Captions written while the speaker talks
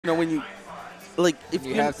You know, when you, like, if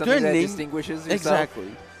you have something that distinguishes yourself.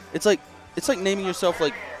 Exactly. It's like naming yourself,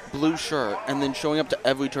 like, blue shirt and then showing up to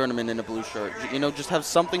every tournament in a blue shirt. You know, just have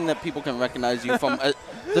something that people can recognize you from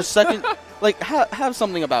the second, like, have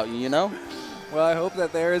something about you, you know? Well, I hope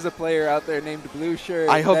that there is a player out there named Blue Shirt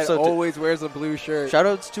I hope that so always wears a blue shirt.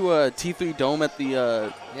 Shoutouts to T3 Dome at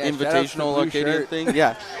the Invitational Arcadian thing.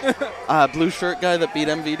 Yeah. Blue shirt guy that beat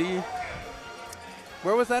MVD.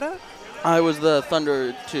 Where was that at? I was the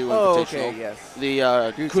Thunder 2 Invitational. Oh, okay, yes.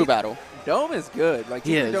 The crew battle. Dome is good. Like,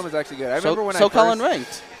 T3 Dome is actually good. I remember when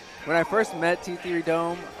when I first met T3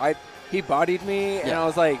 Dome, he bodied me, and I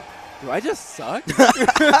was like, do I just suck?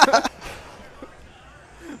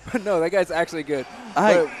 But no, that guy's actually good.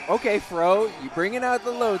 But, okay, Fro, you bringing out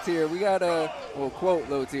the low tier. We got a, well, quote,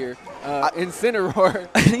 low tier, Incineroar.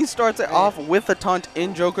 And he starts it off with a taunt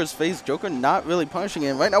in Joker's face. Joker not really punishing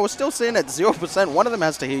him. Right now, we're still sitting at 0%. One of them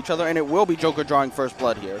has to hit each other, and it will be Joker drawing first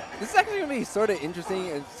blood here. This is actually going to be sort of interesting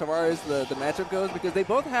as far as the matchup goes, because they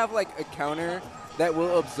both have, like, a counter that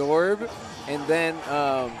will absorb and then,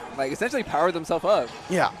 like, essentially power themselves up.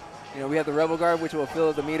 Yeah. You know, we have the Rebel Guard, which will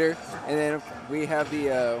fill the meter, and then we have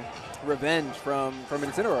the Revenge from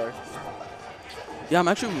Incineroar. Yeah, I'm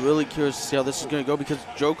actually really curious to see how this is going to go, because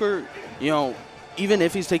Joker, you know, even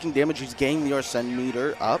if he's taking damage, he's getting the Arsene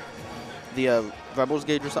meter up, the Rebels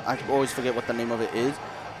gauge or something. I always forget what the name of it is.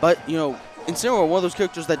 But, you know, Incineroar, one of those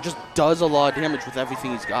characters that just does a lot of damage with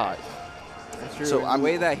everything he's got. That's true. So the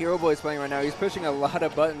way that Heroboy is playing right now, he's pushing a lot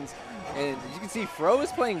of buttons, and as you can see, Fro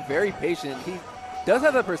is playing very patient. He does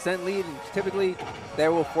have a percent lead, and typically that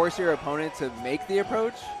will force your opponent to make the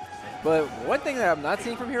approach. But one thing that I'm not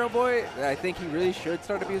seeing from Heroboy that I think he really should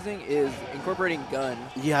start abusing is incorporating gun.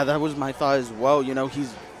 Yeah, that was my thought as well. You know,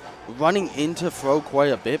 he's running into Fro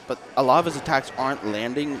quite a bit, but a lot of his attacks aren't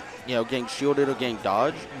landing, you know, getting shielded or getting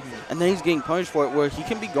dodged. And then he's getting punished for it, where he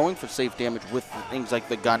can be going for safe damage with things like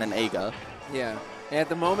the gun and Aga. Yeah. And at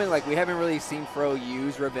the moment, like, we haven't really seen Fro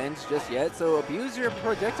use Revenge just yet, so abuse your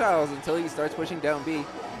projectiles until he starts pushing down B.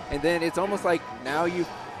 And then it's almost like now you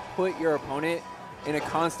put your opponent in a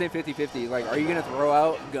constant 50-50. Like, are you going to throw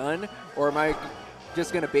out gun, or am I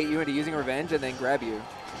just going to bait you into using Revenge and then grab you?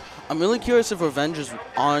 I'm really curious if Revenge is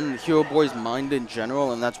on Heroboy's mind in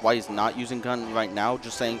general, and that's why he's not using gun right now,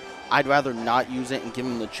 just saying, I'd rather not use it and give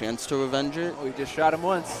him the chance to revenge it. Oh, he just shot him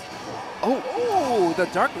once. Oh, the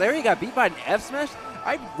Dark Larry got beat by an F smash.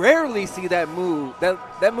 I rarely see that move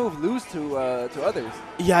lose to others.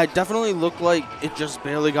 Yeah, it definitely looked like it just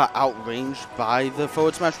barely got outranged by the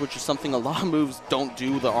forward smash, which is something a lot of moves don't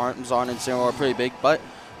do. The arms on Incineroar are pretty big, but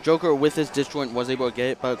Joker with his disjoint was able to get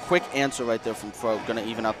it. But a quick answer right there from Fro, gonna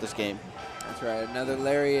even out this game. That's right, another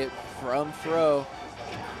lariat from Fro.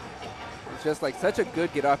 It's just like such a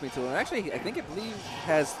good get off me tool, and actually I believe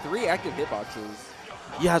has 3 active hitboxes.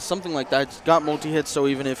 Yeah, something like that. It's got multi-hits, so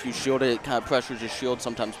even if you shield it, it kind of pressures your shield,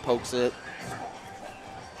 sometimes pokes it.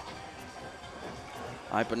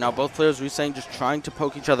 All right, but now both players resetting, just trying to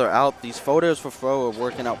poke each other out. These photos for Fro are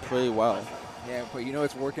working out pretty well. Yeah, but you know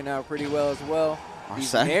it's working out pretty well as well. Arsene?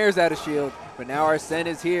 He's Nair's out of shield, but now Arsene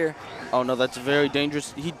is here. Oh, no, that's very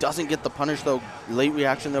dangerous. He doesn't get the punish, though. Late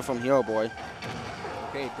reaction there from Heroboy.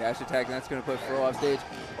 Okay, dash attack, and that's going to put Fro off stage.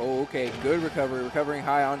 Oh, okay, good recovery, recovering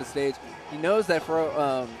high on the stage. He knows that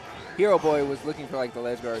Heroboy was looking for, like, the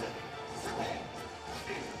ledge guard.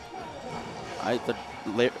 All right,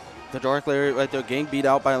 the Dark Lariat right there, getting beat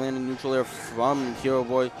out by landing neutral air from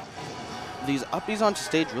Heroboy. These uppies onto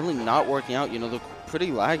stage really not working out. You know, they're pretty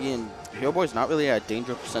laggy, and Heroboy's not really at a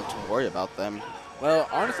danger percent to worry about them. Well,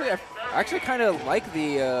 honestly, I actually kind of like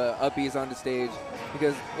the uppies on the stage,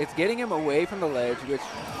 because it's getting him away from the ledge, which,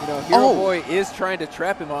 you know, Heroboy is trying to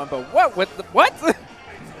trap him on, but what?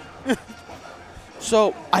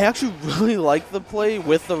 So, I actually really like the play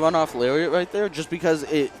with the runoff Lariat right there, just because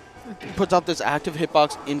it puts out this active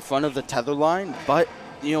hitbox in front of the tether line, but,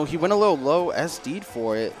 you know, he went a little low SD'd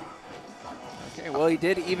for it. Okay, well, he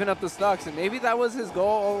did even up the stocks, and maybe that was his goal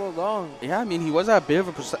all along. Yeah, I mean, he was at a bit of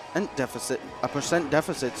a percent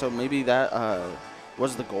deficit, so maybe that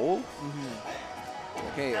was the goal.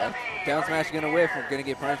 Okay, down smash going to whiff. We're going to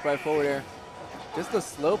get punished by forward air. Just the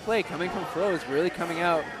slow play coming from Fro is really coming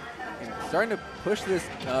out and starting to push this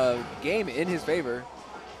game in his favor.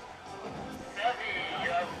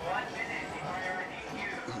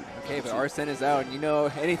 Okay, but Arsene is out, and you know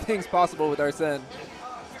anything's possible with Arsene.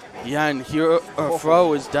 Yeah, and here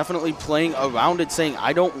Fro is definitely playing around it, saying,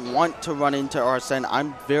 I don't want to run into Arsene.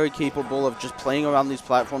 I'm very capable of just playing around these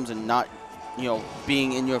platforms and not, you know,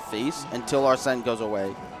 being in your face until Arsene goes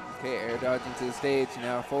away. Okay, air dodge into the stage.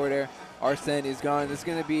 Now forward air. Arsene is gone. This is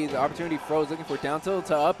going to be the opportunity Fro is looking for. Down tilt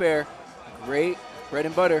to up air. Great bread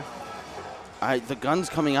and butter. All right, the gun's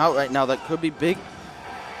coming out right now. That could be big.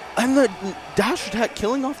 And the dash attack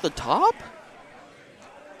killing off the top?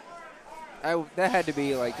 That had to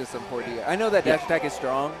be like just some poor DI. I know that dash attack is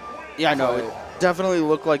strong. Yeah, I know. It definitely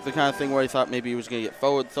looked like the kind of thing where he thought maybe he was going to get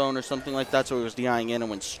forward thrown or something like that, so he was DIing in and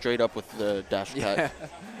went straight up with the dash attack. Yeah.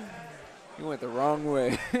 He went the wrong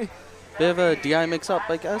way. Bit of a DI mix-up,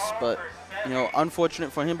 I guess, but, you know,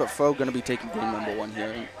 unfortunate for him, but Fro going to be taking game number 1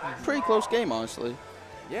 here. And pretty close game, honestly.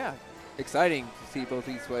 Yeah, exciting to see both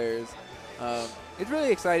these players. It's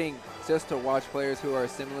really exciting just to watch players who are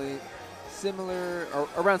similar or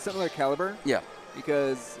around similar caliber. Yeah.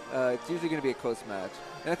 Because it's usually going to be a close match.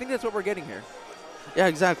 And I think that's what we're getting here. Yeah,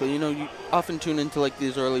 exactly. You know, you often tune into, like,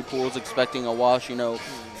 these early pools expecting a wash, you know.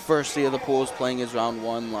 First day of the pools playing is round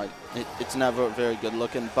 1. Like, it's never very good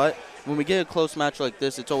looking. But when we get a close match like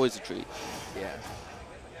this, it's always a treat. Yeah.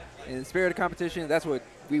 In the spirit of competition, that's what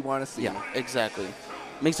we want to see. Yeah, exactly.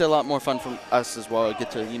 Makes it a lot more fun for us as well.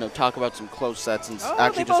 Get to, you know, talk about some close sets and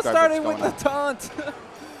actually describe what's going on. They both started with the taunt.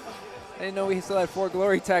 I didn't know we still had 4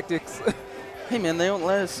 glory tactics. Hey, man, they don't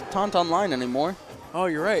let us taunt online anymore. Oh,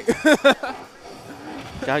 you're right.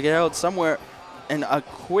 Gotta get out somewhere. And a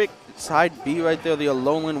quick side B right there. The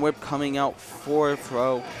Alolan Whip coming out for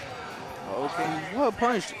Fro. Okay. What a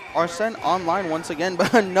punish. Arsene online once again,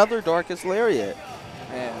 but another Darkest Lariat.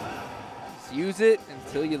 Man, just use it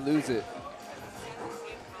until you lose it.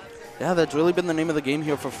 Yeah, that's really been the name of the game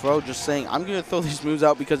here for Fro. Just saying, I'm going to throw these moves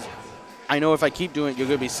out because I know if I keep doing it, you're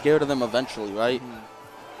going to be scared of them eventually, right?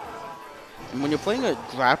 And when you're playing a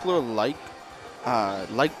grappler like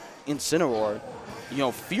Incineroar, you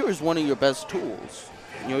know, fear is one of your best tools.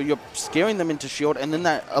 You know, you're scaring them into shield, and then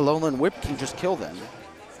that Alolan Whip can just kill them.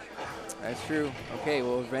 That's true. Okay,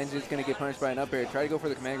 well, Revenge is going to get punished by an up air. Try to go for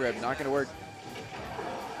the command grab. Not going to work.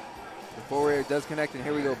 The forward air does connect, and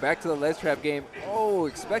here we go. Back to the ledge trap game. Oh,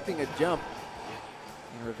 expecting a jump.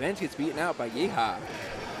 And Revenge gets beaten out by Yeehaw.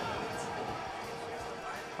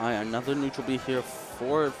 All right, another neutral B here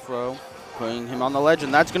for Fro. Putting him on the ledge,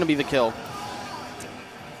 and that's going to be the kill.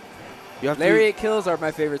 Lariat kills are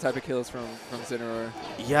my favorite type of kills from Incineroar.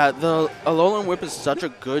 Yeah, the Alolan Whip is such a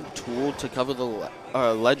good tool to cover the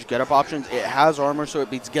ledge get-up options. It has armor, so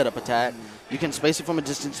it beats get-up attack. You can space it from a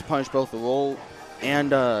distance to punish both the roll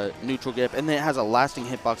and neutral get, and then it has a lasting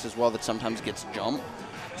hitbox as well that sometimes gets jumped.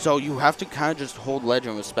 So you have to kind of just hold ledge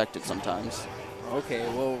and respect it sometimes. Okay,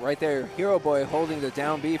 well, right there, Heroboy holding the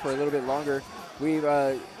down B for a little bit longer. We've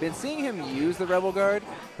been seeing him use the Rebel Guard,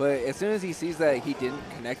 but as soon as he sees that he didn't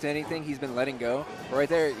connect to anything, he's been letting go. But right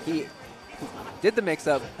there, he did the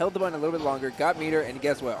mix-up, held the button a little bit longer, got meter, and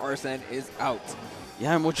guess what? Arsene is out.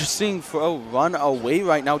 Yeah, and we're just seeing Fro run away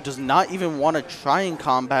right now, does not even want to try and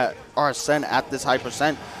combat Arsene at this high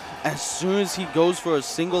percent. As soon as he goes for a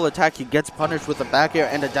single attack, he gets punished with a back air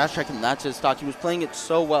and a dash attack, and that's his stock. He was playing it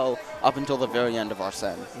so well up until the very end of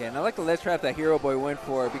Arsene. Yeah, and I like the ledge trap that Heroboy went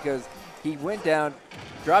for because he went down,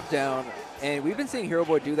 dropped down, and we've been seeing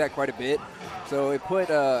Heroboy do that quite a bit. So it put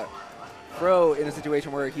Fro in a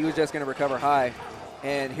situation where he was just going to recover high,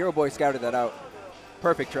 and Heroboy scouted that out.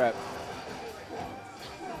 Perfect trap.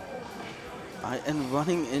 And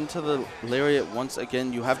running into the Lariat once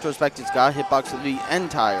again, you have to respect it's got a hitbox the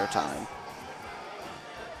entire time.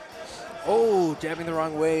 Oh, jabbing the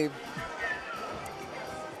wrong way.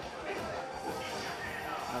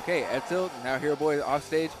 Okay, at tilt, now Heroboy off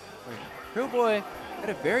stage. Heroboy at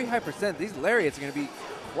a very high percent. These Lariats are going to be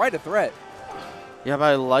quite a threat. Yeah, but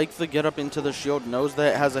I like the get up into the shield, knows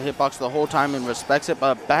that it has a hitbox the whole time and respects it,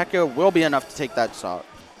 but back air will be enough to take that shot.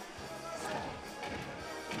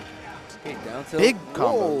 Okay, down tilt. Big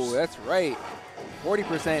combos. Whoa, that's right.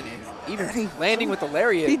 40% and even landing with the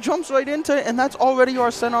Lariat. He jumps right into it, and that's already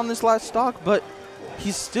Arsene on this last stock, but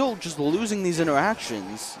he's still just losing these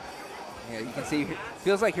interactions. Yeah, you can see,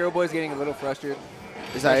 feels like Heroboy's getting a little frustrated.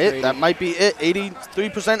 Is that it? That might be it.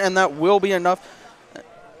 83%, and that will be enough.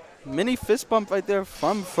 Mini fist bump right there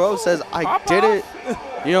from Fro says, I did it.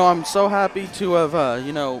 You know, I'm so happy to have,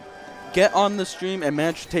 you know, get on the stream and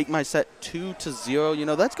manage to take my set 2-0. You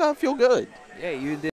know, that's got to feel good. Yeah, you did.